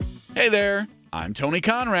Hey there, I'm Tony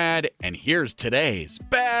Conrad, and here's today's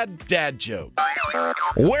bad dad joke.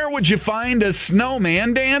 Where would you find a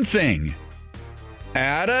snowman dancing?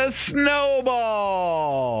 At a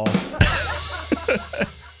snowball.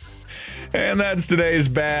 And that's today's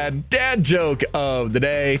bad dad joke of the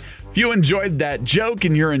day. If you enjoyed that joke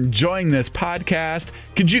and you're enjoying this podcast,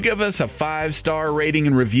 could you give us a 5-star rating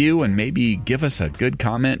and review and maybe give us a good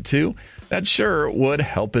comment too? That sure would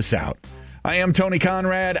help us out. I am Tony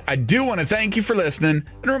Conrad. I do want to thank you for listening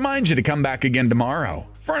and remind you to come back again tomorrow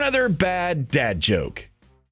for another bad dad joke.